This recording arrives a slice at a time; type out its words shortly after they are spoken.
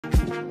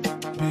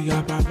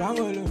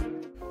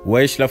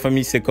Wesh la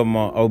famille, c'est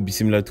comment? Au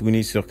bismillah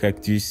tourné sur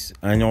Cactus.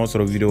 On se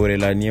retrouve vidéo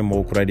là ni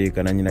mo kura de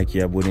kanana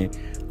qui abonné.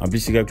 En plus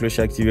si la cloche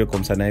activée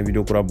comme ça na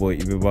vidéo kura boy,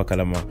 il veut voir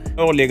kalama.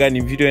 Alors les gars, ni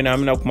vidéo na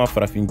amna kuma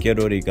frafinke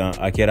do de kan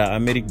akera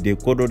Amérique de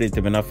kodo de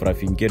temena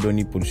frafinke do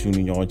ni pour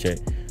sunu nyonche.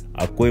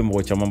 Akoy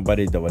mo chaman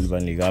bare dabalban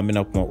les gars,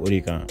 amna kuma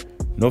orikan.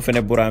 No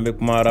fene bora ambe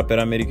kuma rapper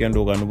américain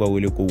do ganuba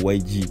wele ko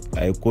YG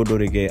ay kodo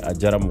de ke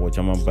ajara mo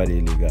chaman bare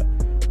les gars.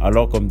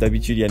 Alors comme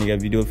d'habitude, il y a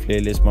une vidéo flé,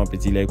 laisse-moi un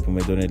petit like pour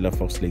me donner de la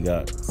force les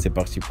gars. C'est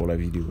parti pour la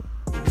vidéo.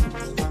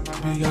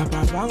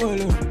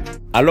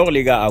 Alors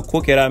les gars, à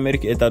quoi qu'era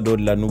Amérique état de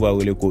la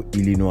nouvelle ko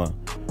Illinois.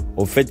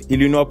 Au fait,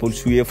 Illinois pour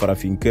suivre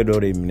farafin que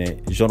d'or et mine.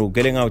 Genre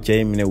kelenga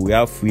uche mine ou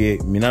ya fouye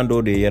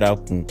minando de yera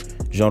kun.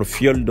 Genre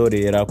fiole d'or de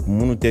yera kun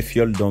munute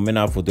fiole dans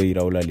mena photo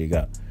ira ola les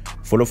gars.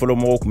 Follow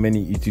mo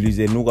meni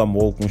utiliser nous ga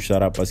mo kun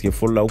chara parce que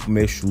follow ku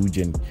me chou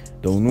jen.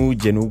 Donc nous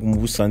jenu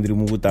ku sandri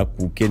mu ta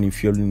ku keni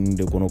fiole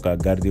de kono ka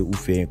garder ou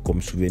faire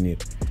comme souvenir.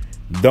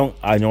 Donc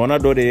a nyona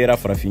do de era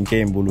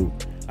frafinke mbulu.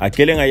 A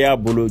kelenga ya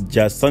bolo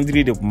ja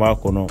sandri de kuma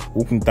kono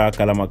u kunta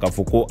kalama ka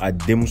foko a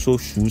demso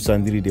chou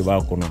sandri de ba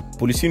kono.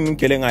 Police nun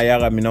kelenga ya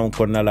ga mina on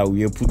konna la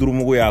uye pudru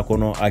mugo ya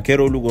kono a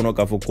kero lu kono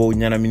ka foko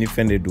nyana mini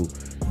fende do.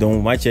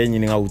 Donc ma che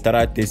nyini nga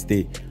utara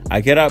tester.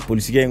 Akera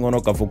policier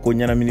ngono ka foko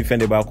nyana mini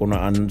fende ba kono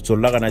an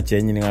solla kana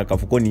che nyini nga ka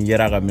foko ni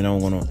yera ga mina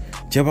ngono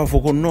cheba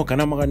foko no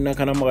kana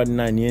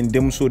magana ni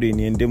endemso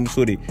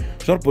de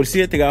sor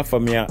policier te ga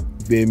famia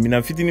be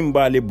mina fitini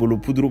mbale bolo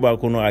pudru ba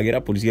kono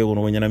agera policier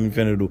ngono nyana mini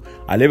fende do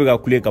ale be ga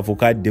kule ka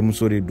foka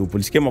demso de do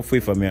policier ma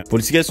foi famia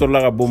policier solla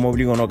ga bo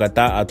mobli ngono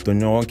kata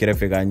atonyo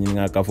kerefe ga nyini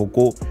nga ka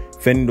foko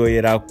fendo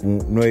yera ku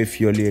no e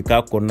fiole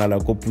ka konna la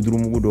ko pudru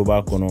mugu do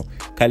ba kono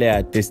kale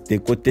a tester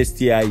ko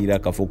testi a ira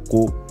ka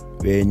foko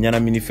nyana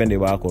mini fende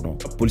ba kono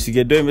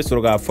policier do me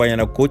soroga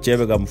fanya ko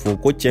chebe ga mfo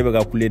ko chebe ga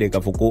kulere ka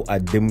foko a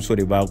demso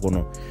de ba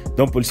kono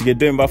donc policier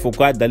do mba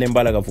foko a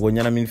dalemba la ka foko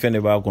nyana mini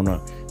fende ba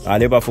kono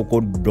ale ba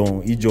foko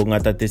don ijo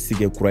ngata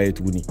testige kuraye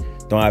tuguni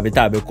donc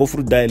abeta be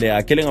kofru daile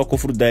akelenga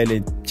kofru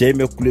daile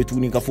cheme kule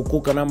tuguni ka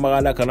foko kana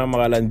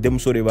magala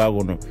demso de ba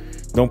kono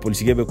donc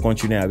policier be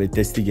continuer abe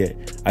testige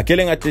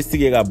akelenga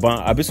testige ga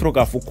ban abe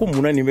soroga foko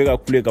muna ni be ga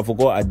kule ka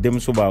foko a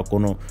demso ba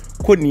kono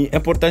ko ni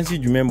importance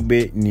du même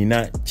be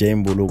nina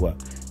chembolo ba.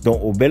 Donc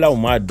au bela au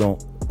ma donc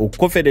au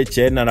coffre de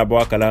chien na bo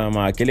kala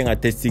ma kelinga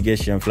testige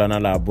chien flana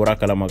la bora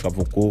kala ma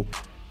kafoko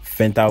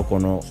fenta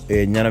kono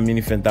e nyana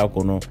mini fenta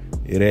kono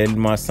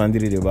réellement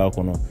sandri de ba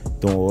kono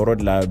donc oro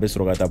de la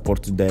besro gata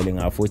porte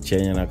dailinga fo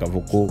chien na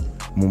kafoko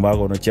mumba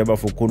kono cheba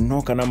foko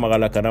no kana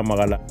magala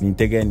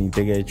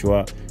nintege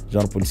chwa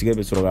genre policier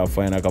besro ga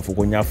fa na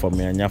kafoko nya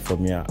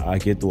famia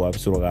aketo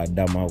absro ga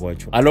dama ko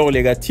chwa. Alors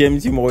les gars,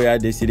 TMZ mo ya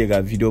décidé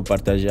ga vidéo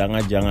partager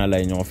nga janga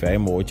la ñon fait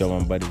mo chama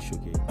ba de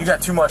choqué. You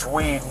got too much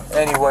weed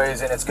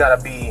anyways, and it's got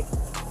to be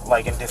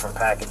like in different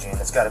packaging.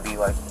 It's got to be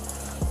like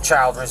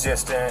child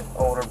resistant,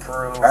 odor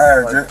proof.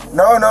 Like,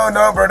 no,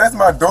 bro. That's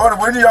my daughter.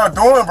 What are y'all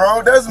doing,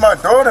 bro? That's my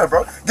daughter,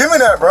 bro. Give me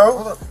that,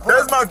 bro.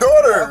 That's my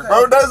daughter, okay.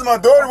 Bro. That's my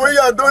daughter. What are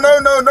y'all doing?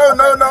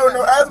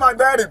 No. Ask my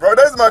daddy, bro.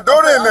 That's my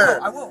daughter in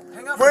there. I will.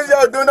 Hang up. What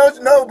y'all doing? Don't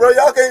you know, bro?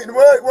 Y'all can't.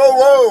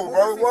 Whoa,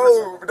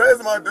 bro.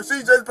 That's my.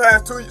 She just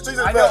passed 2 years. She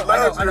just passed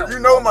last year. You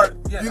know my.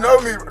 Yeah, you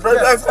know me, bro.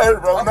 Yeah. That's her,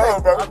 bro. Okay. No,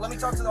 bro. Let me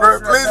talk to the bro,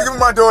 please give me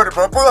my daughter,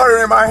 bro. Put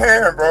her in my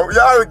hand, bro.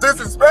 Y'all are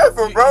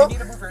disrespectful, bro. You need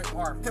to move her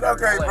arm.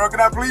 Okay, bro. Can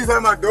I please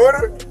have my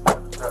daughter?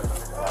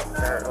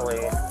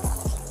 Apparently,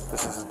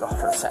 this is his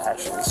daughter's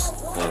ashes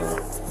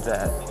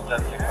that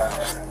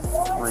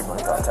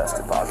Reebok got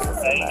tested positive.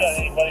 You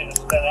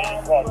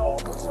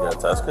got a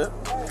test kit?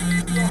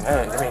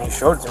 Yeah, I mean, he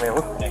showed it to me. It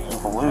looked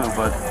blue,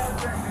 but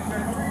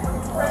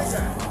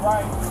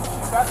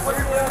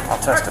I'll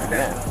test it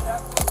again.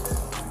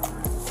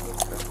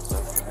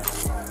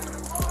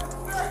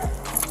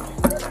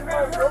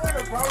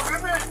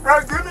 Bro,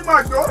 give me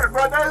my daughter,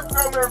 bro. That's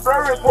something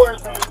very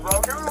important to me,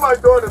 bro. Give me my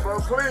daughter, bro.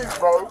 Please,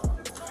 bro.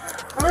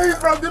 Please,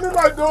 bro. Give me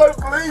my daughter,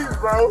 please,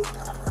 bro.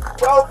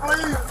 Bro,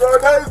 please, bro.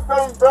 That is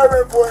something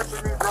very important to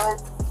me, bro.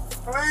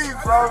 Please,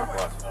 bro.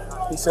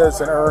 He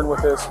says an urn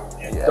with his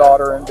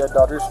daughter and dead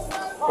daughters.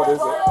 What is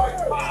it?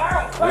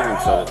 We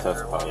didn't show the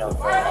test positive.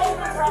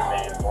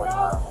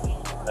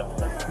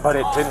 But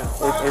it didn't.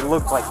 It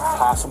looked like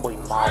possibly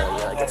Molly.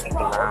 Like it's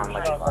brown.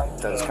 Like it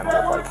does kind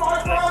of look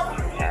like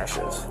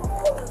ashes.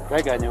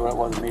 That guy knew what it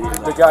was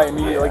immediately. The guy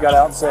immediately got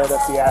out and said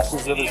that's the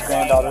ashes of his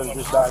granddaughter who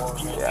just died.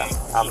 Yeah,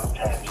 I'm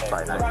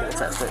probably not going to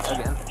test it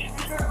again.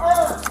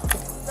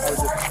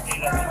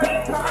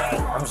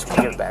 I'm just going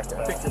to give it back to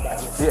him.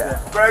 Yeah.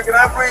 Bro, can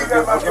I please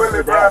have my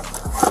bullet, bro?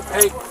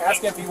 Hey,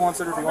 ask him if he wants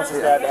it or if he wants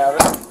his dad to have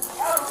it.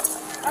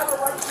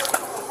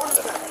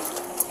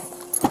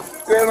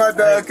 Tell my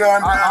dad to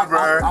calm down,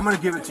 bro. I'm going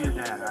to give it to your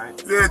dad, all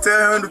right? Yeah,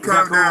 tell him to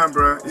calm down,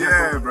 bro.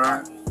 Yeah,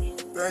 bro.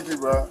 Thank you,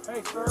 bro.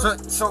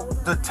 So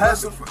the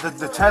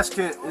test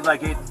kit,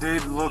 like it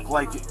did look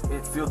like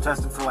it field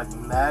tested for like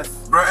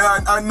meth. Bro,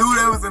 I knew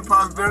that was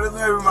impossible. That's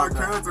never my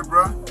character,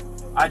 bro.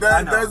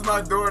 That's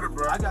my daughter,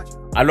 bro. I got you.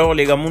 Alors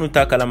les gars,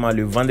 Mounuta Kalama,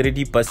 le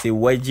vendredi passé,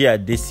 YG a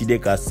décidé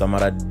qu'à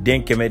Samara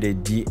den keme de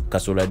di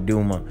kasola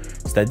deuma.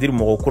 C'est-à-dire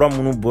Morokura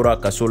Mounou Bora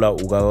kasola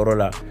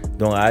Ugaorola.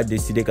 Donc a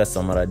décidé qu'à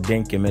Samara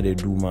den keme de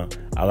douma.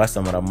 Aga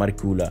Samara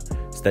markiula.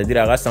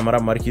 C'est-à-dire Aga Samara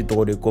marki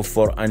toro de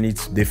coffre and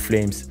it's the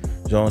flames.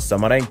 Genre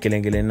Samara en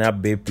kelengelena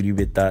be prix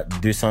beta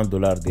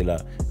 $200 de là.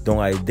 Donc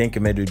a den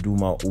keme de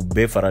douma ou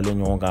be farale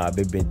nyonga a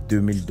be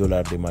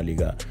 $2000 de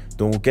maliga.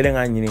 Donc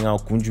kelenga nyininga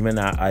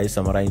kunjumena a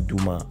Samara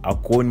douma. A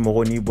kon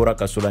moro ni bora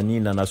kasola ni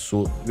nana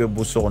so be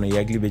bosone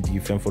yagli be jigi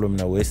fen folo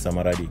na we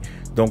Samara di.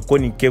 Donc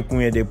koni ke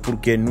kunye de pour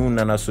que nous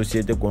nana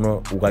société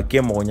kono uga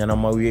ke mo nyana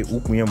mawe u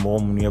kunye mo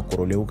munye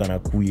korole u kana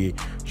kuye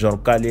genre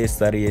kale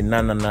sari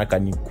nana na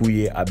kani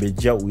kuye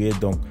abeja uye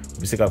donc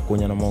biseka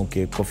konya na mo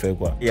ke kofe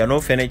quoi. Ya no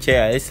fene che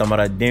a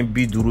Samara den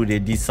biduru de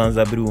 10 sans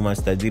abri ou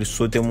c'est-à-dire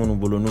sauter mon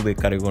bolo nou be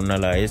carigona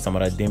la et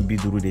Samara den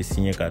biduru de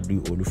signer ka du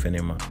olu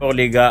fenema. Alors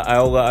les gars,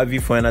 aoga avis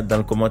foena dans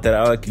le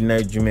commentaire awa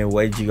kilna jume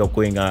YG ga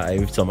koinga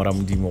ay Samara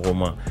mudi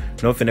mogoma.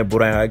 No fene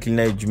bora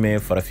kilna jume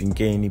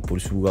farafinke ni pour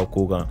suga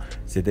koga.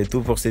 C'était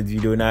tout pour cette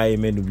vidéo. Na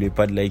aimé, n'oubliez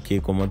pas de liker,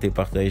 commenter,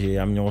 partager.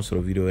 Amiens sur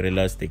la vidéo.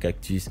 C'était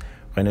Cactus.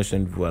 Prenez soin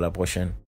de vous. À la prochaine.